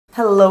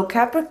Hello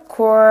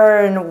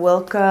Capricorn,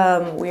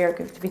 welcome. We are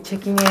going to be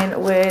checking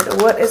in with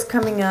what is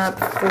coming up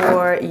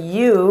for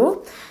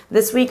you.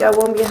 This week I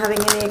won't be having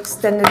any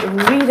extended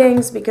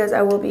readings because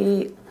I will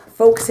be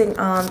focusing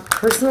on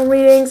personal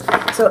readings.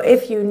 So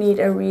if you need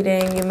a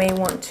reading, you may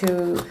want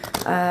to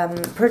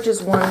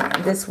purchase one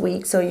this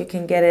week so you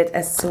can get it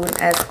as soon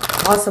as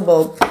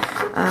possible.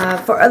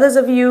 For others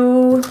of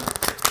you,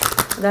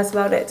 that's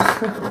about it.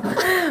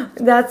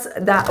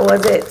 That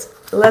was it.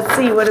 Let's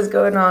see what is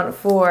going on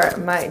for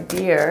my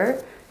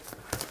dear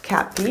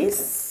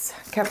Cappies.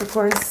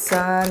 Capricorn,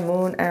 Sun,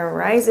 Moon, and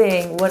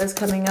Rising. What is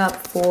coming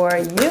up for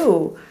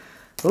you?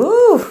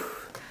 Ooh,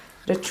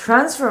 the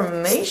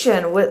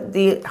transformation with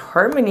the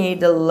Harmony,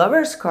 the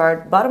Lover's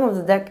card. Bottom of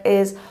the deck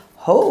is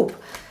Hope.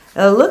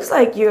 It looks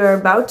like you're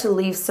about to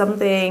leave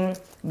something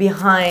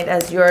behind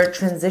as your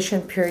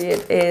transition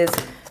period is,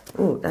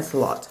 ooh, that's a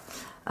lot,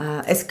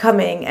 is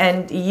coming,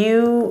 and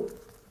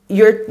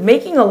you're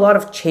making a lot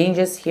of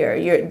changes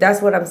here. That's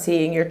what I'm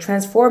seeing. You're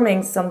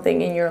transforming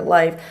something in your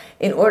life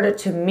in order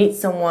to meet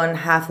someone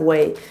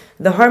halfway.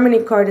 The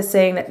Harmony card is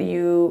saying that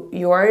you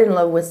are in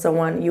love with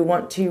someone. You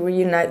want to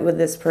reunite with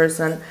this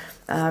person.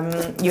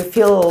 You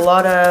feel a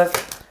lot of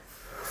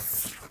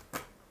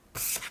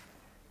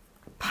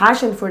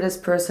passion for this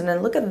person.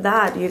 And look at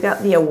that. You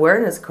got the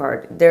Awareness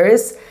card. There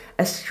is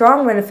a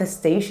strong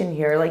manifestation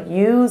here. Like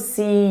you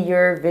see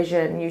your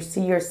vision. You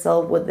see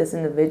yourself with this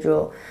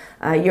individual.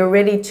 You're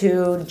ready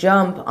to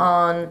jump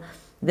on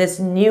this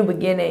new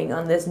beginning,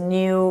 on this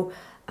new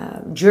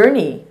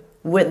journey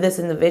with this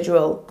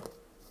individual.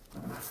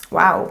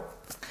 Wow.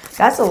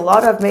 That's a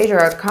lot of major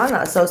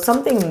arcana. So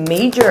something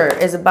major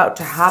is about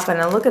to happen.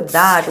 And look at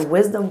that,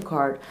 Wisdom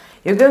card.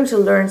 You're going to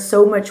learn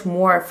so much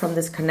more from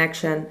this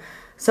connection,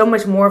 so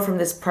much more from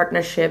this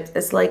partnership.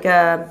 It's like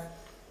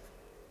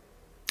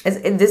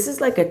this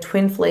is like a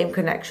twin flame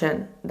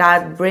connection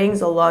that brings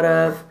a lot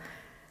of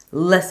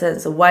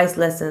lessons, wise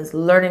lessons,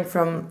 learning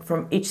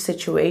from each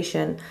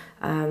situation,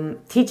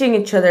 teaching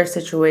each other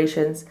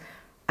situations.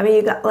 I mean,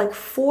 you got like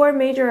 4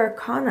 major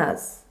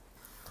arcanas.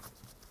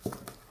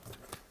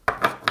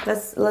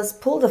 Let's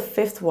pull the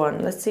 5th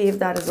one. Let's see if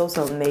that is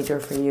also major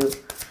for you.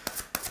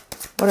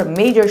 What a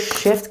major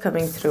shift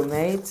coming through,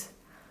 mate.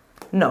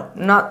 No,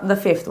 not the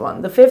 5th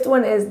one. The 5th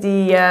one is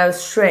the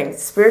strength,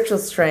 spiritual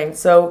strength.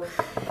 So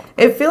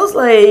it feels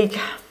like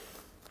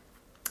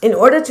in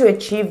order to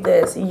achieve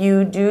this,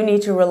 you do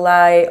need to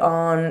rely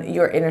on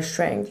your inner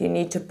strength. You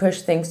need to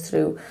push things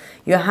through.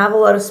 You have a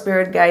lot of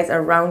spirit guides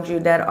around you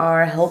that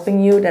are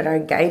helping you, that are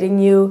guiding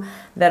you,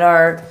 that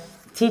are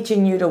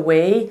teaching you the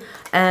way.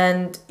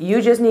 And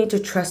you just need to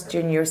trust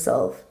in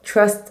yourself.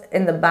 Trust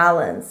in the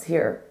balance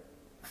here.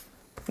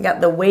 You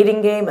got the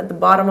waiting game at the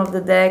bottom of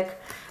the deck.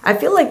 I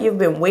feel like you've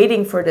been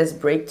waiting for this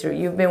breakthrough.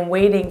 You've been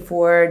waiting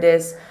for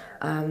this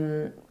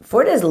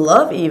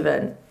love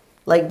even.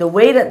 Like the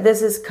way that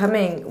this is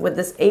coming with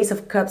this Ace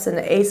of Cups and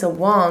the Ace of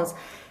Wands,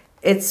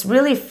 it's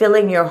really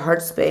filling your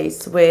heart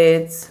space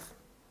with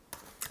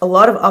a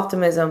lot of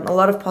optimism, a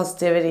lot of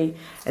positivity.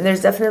 And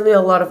there's definitely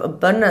a lot of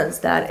abundance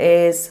that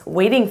is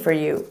waiting for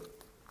you.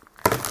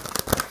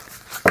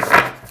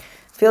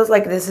 Feels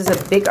like this is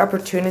a big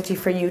opportunity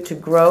for you to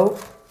grow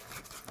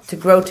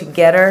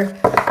together.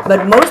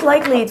 But most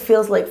likely it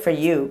feels like for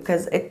you,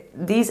 because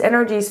these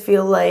energies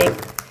feel like,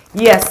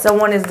 yes,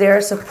 someone is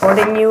there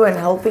supporting you and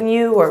helping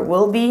you, or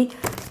will be,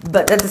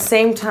 but at the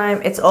same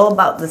time, it's all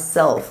about the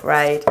self,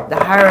 right? The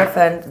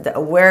Hierophant, the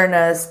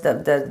awareness,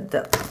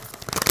 the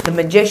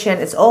Magician.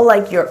 It's all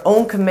like your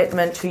own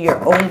commitment to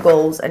your own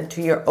goals and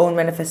to your own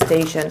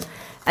manifestation.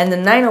 And the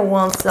 9 of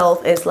Wands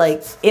self is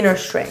like inner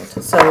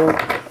strength. So,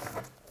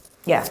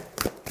 yeah.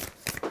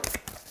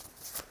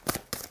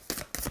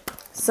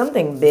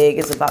 Something big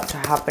is about to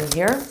happen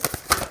here.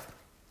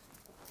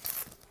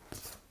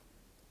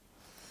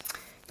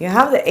 You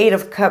have the 8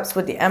 of Cups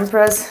with the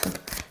Empress.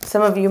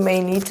 Some of you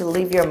may need to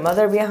leave your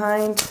mother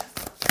behind.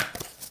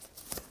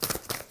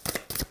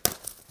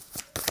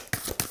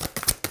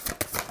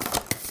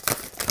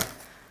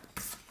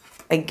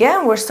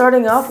 Again, we're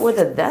starting off with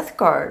a Death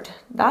card.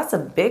 That's a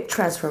big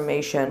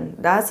transformation.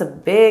 That's a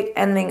big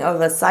ending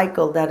of a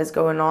cycle that is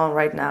going on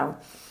right now.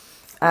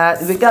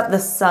 We got the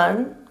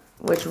Sun,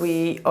 which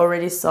we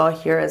already saw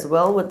here as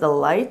well with the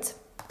light.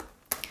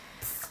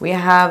 We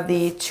have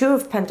the 2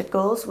 of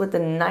Pentacles with the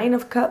 9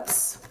 of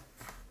Cups.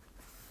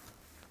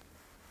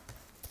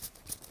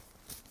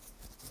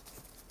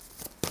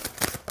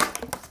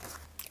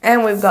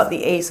 And we've got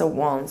the Ace of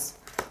Wands.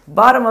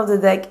 Bottom of the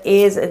deck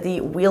is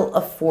the Wheel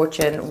of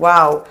Fortune.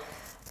 Wow,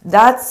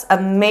 that's a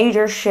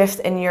major shift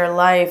in your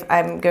life.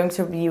 I'm going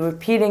to be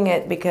repeating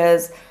it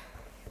because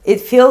it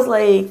feels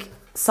like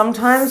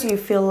sometimes you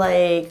feel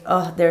like,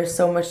 oh, there's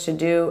so much to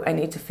do. I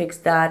need to fix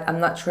that. I'm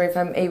not sure if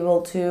I'm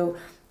able to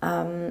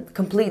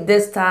complete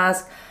this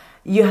task.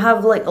 You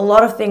have like a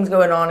lot of things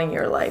going on in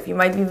your life. You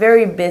might be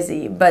very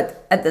busy,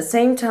 but at the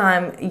same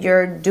time,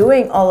 you're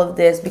doing all of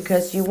this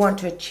because you want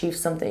to achieve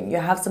something. You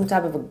have some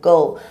type of a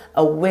goal,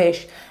 a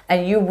wish,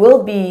 and you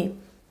will be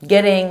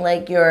getting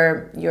like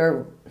your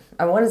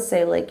I want to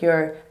say like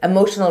your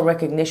emotional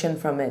recognition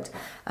from it.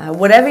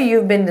 Whatever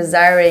you've been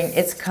desiring,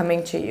 it's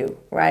coming to you,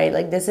 right?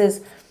 Like this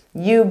is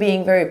you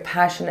being very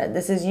passionate.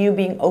 This is you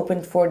being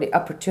open for the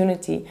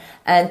opportunity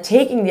and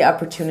taking the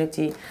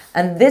opportunity.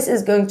 And this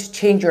is going to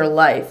change your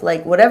life.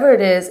 Like whatever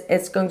it is,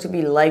 it's going to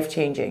be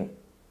life-changing.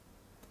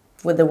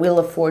 With the Wheel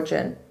of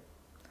Fortune,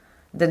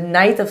 the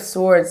Knight of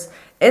Swords,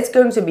 it's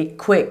going to be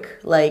quick.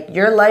 Like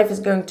your life is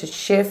going to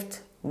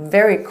shift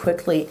very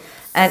quickly.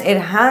 And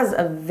it has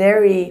a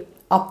very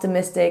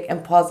optimistic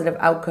and positive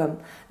outcome.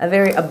 A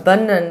very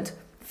abundant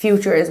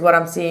future is what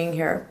I'm seeing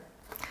here.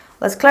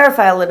 Let's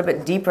clarify a little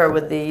bit deeper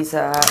with these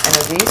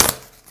energies.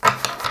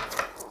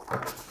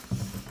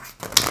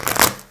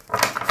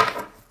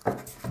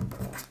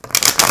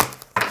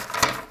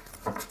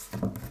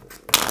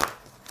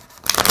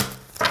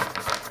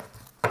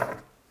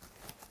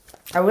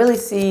 I really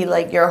see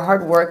like your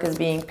hard work is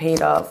being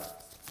paid off.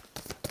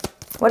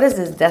 What is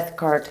this Death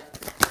card?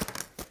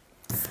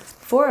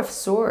 Four of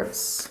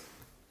Swords.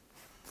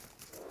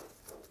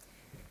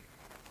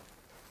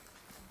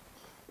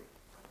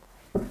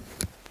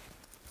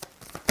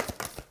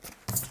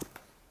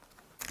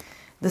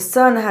 The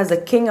Sun has the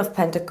King of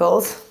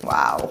Pentacles.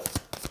 Wow.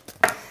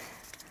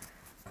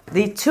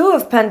 The Two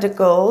of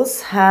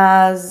Pentacles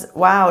has,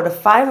 wow, the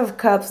Five of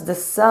Cups, the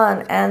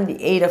Sun, and the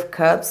Eight of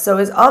Cups. So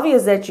it's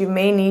obvious that you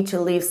may need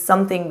to leave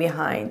something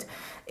behind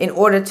in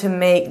order to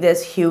make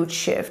this huge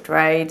shift,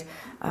 right?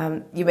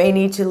 You may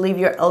need to leave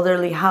your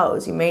elderly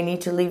house. You may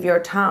need to leave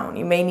your town.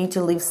 You may need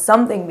to leave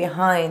something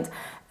behind.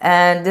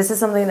 And this is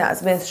something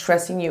that's been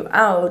stressing you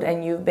out,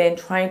 and you've been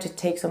trying to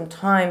take some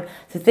time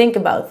to think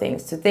about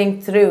things, to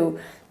think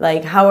through,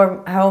 like,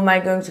 how am I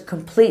going to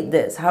complete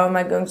this? How am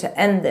I going to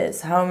end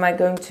this? How am I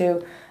going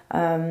to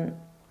kind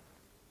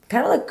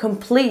of like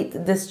complete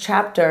this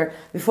chapter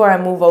before I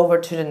move over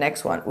to the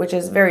next one, which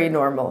is very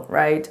normal,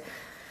 right?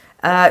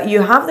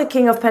 You have the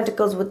King of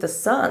Pentacles with the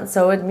Sun.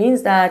 So it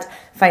means that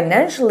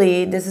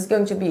financially, this is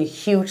going to be a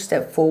huge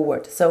step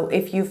forward. So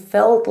if you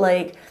felt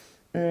like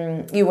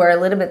you were a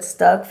little bit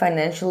stuck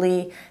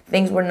financially,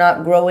 things were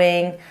not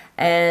growing,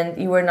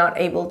 and you were not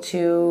able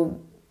to,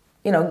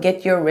 you know,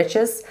 get your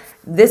riches,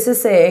 this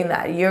is saying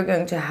that you're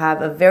going to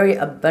have a very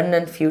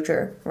abundant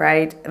future,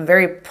 right?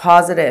 Very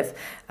positive.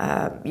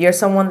 You're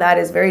someone that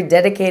is very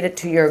dedicated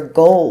to your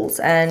goals,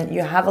 and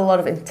you have a lot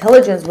of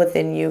intelligence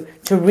within you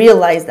to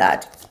realize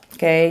that,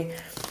 okay?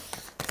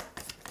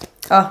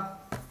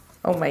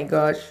 Oh my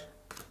gosh.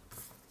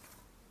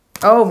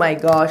 Oh my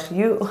gosh,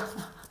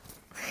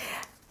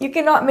 you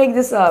cannot make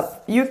this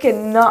up. You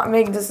cannot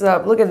make this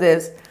up. Look at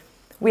this.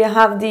 We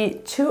have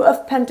the Two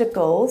of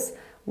Pentacles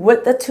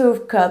with the Two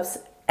of Cups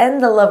and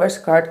the Lover's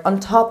card on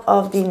top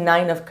of the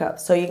Nine of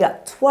Cups. So you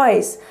got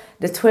twice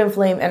the twin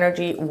flame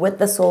energy with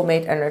the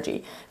soulmate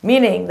energy,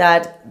 meaning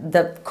that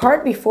the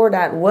card before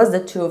that was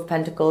the Two of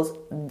Pentacles.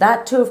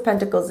 That Two of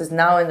Pentacles is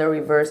now in the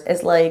reverse.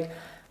 It's like,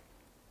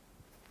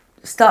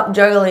 stop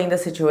juggling the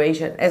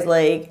situation. It's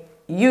like,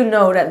 you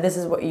know that this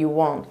is what you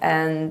want,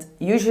 and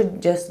you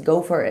should just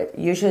go for it.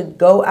 You should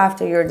go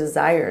after your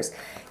desires.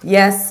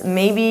 Yes,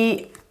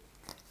 maybe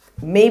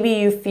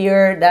you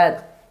fear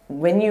that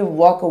when you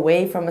walk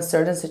away from a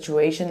certain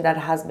situation that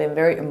has been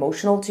very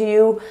emotional to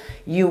you,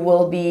 you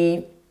will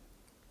be,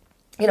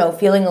 you know,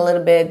 feeling a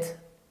little bit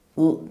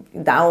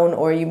down,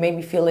 or you may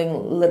be feeling a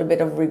little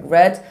bit of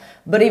regret.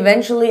 But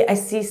eventually I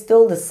see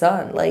still the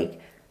Sun. Like,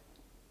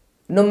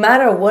 no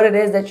matter what it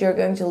is that you're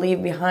going to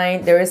leave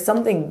behind, there is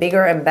something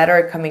bigger and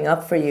better coming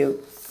up for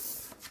you.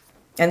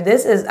 And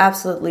this is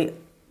absolutely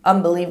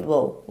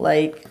unbelievable.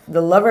 Like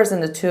the Lovers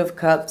and the Two of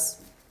Cups.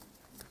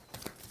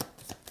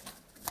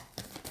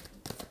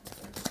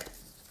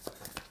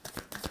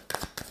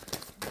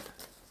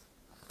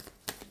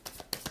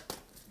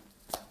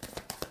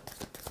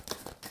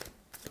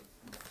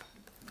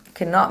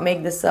 Cannot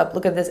make this up.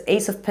 Look at this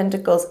Ace of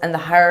Pentacles and the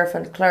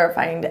Hierophant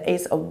clarifying the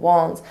Ace of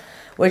Wands,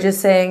 which is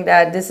saying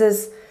that this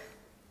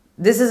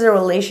is a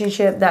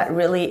relationship that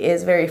really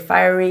is very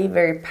fiery,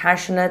 very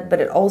passionate,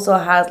 but it also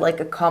has like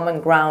a common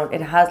ground.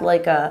 It has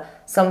like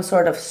some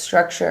sort of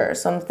structure,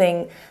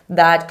 something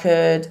that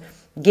could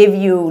give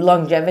you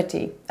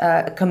longevity,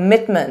 a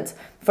commitment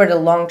for the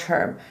long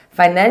term,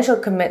 financial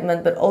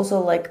commitment, but also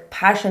like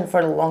passion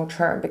for the long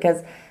term.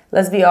 Because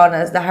let's be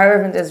honest, the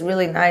Hierophant is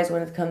really nice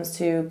when it comes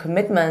to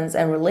commitments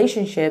and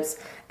relationships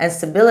and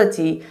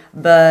stability,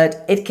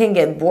 but it can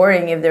get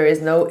boring if there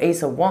is no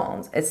Ace of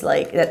Wands. It's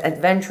like that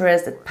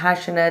adventurous, that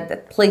passionate,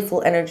 that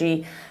playful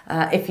energy.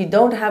 If you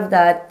don't have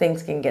that,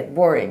 things can get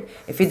boring.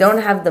 If you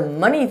don't have the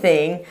money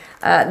thing,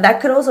 that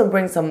could also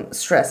bring some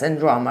stress and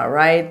drama,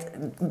 right?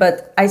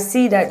 But I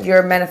see that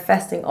you're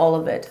manifesting all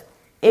of it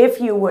if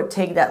you would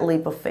take that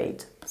leap of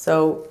faith.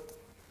 So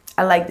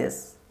I like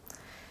this.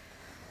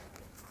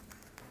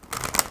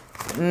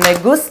 Me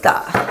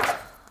gusta.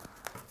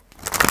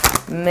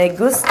 Me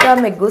gusta,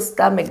 me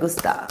gusta, me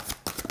gusta.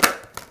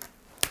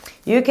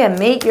 You can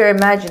make your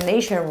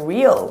imagination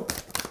real.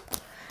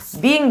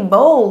 Being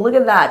bold, look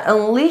at that.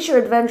 Unleash your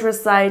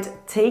adventurous side,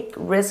 take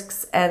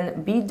risks,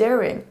 and be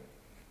daring.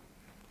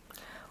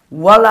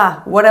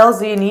 Voila, what else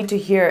do you need to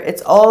hear?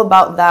 It's all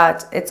about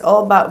that. It's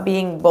all about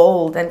being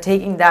bold and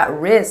taking that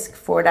risk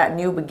for that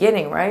new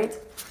beginning, right?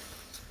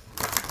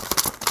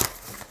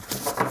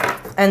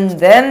 And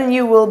then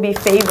you will be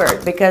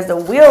favored because the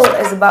wheel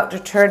is about to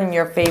turn in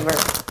your favor.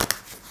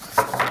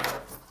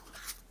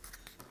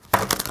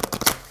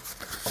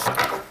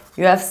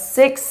 You have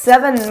 6,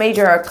 7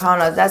 major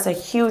arcana. That's a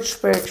huge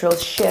spiritual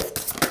shift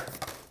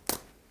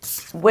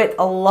with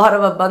a lot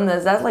of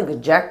abundance. That's like a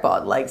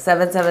jackpot, like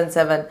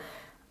 777.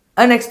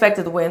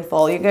 Unexpected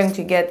windfall. You're going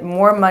to get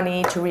more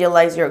money to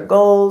realize your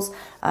goals.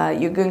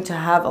 You're going to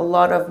have a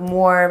lot of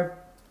more,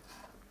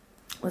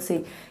 let's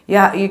see.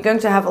 Yeah, you're going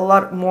to have a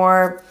lot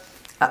more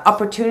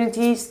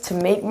opportunities to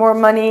make more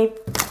money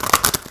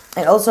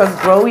and also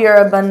grow your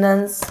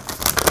abundance.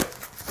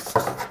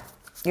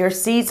 Your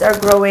seeds are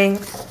growing.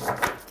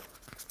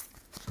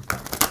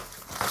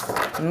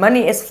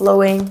 Money is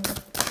flowing.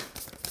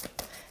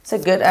 It's a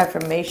good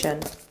affirmation.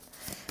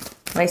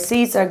 My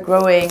seeds are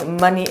growing,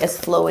 money is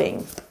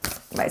flowing.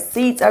 My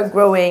seeds are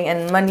growing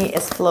and money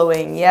is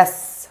flowing.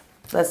 Yes,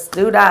 let's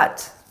do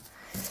that.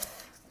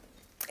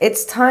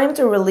 It's time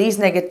to release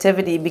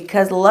negativity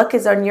because luck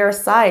is on your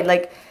side.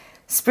 Like,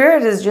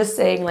 Spirit is just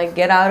saying, like,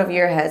 get out of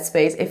your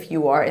headspace if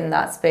you are in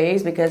that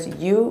space because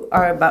you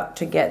are about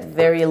to get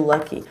very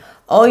lucky.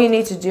 All you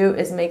need to do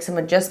is make some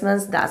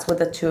adjustments. That's with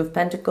the 2 of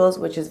Pentacles,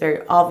 which is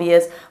very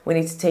obvious. We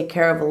need to take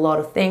care of a lot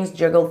of things,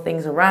 juggle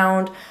things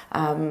around.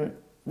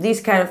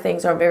 These kind of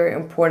things are very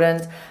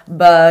important.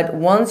 But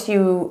once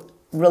you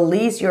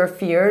release your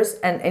fears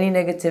and any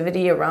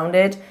negativity around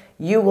it,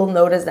 you will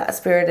notice that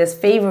Spirit is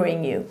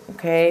favoring you,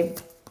 okay?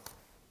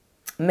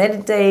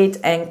 Meditate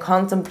and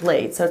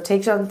contemplate. So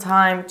take some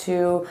time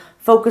to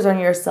focus on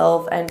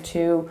yourself and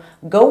to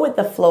go with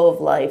the flow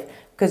of life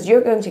because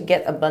you're going to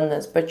get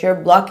abundance, but you're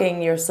blocking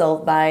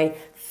yourself by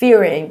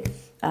fearing.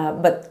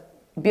 But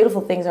beautiful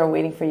things are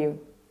waiting for you,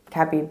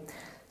 Cappy.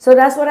 So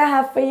that's what I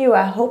have for you.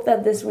 I hope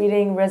that this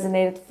reading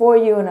resonated for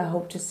you and I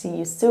hope to see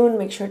you soon.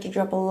 Make sure to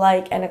drop a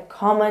like and a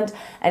comment.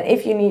 And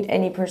if you need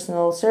any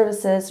personal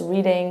services,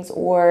 readings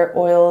or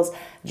oils,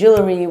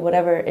 jewelry,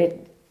 whatever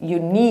you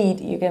need,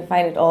 you can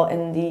find it all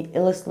in the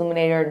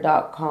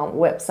illestluminator.com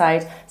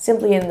website,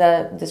 simply in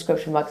the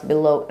description box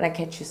below. And I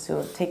catch you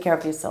soon. Take care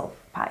of yourself.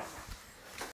 Bye.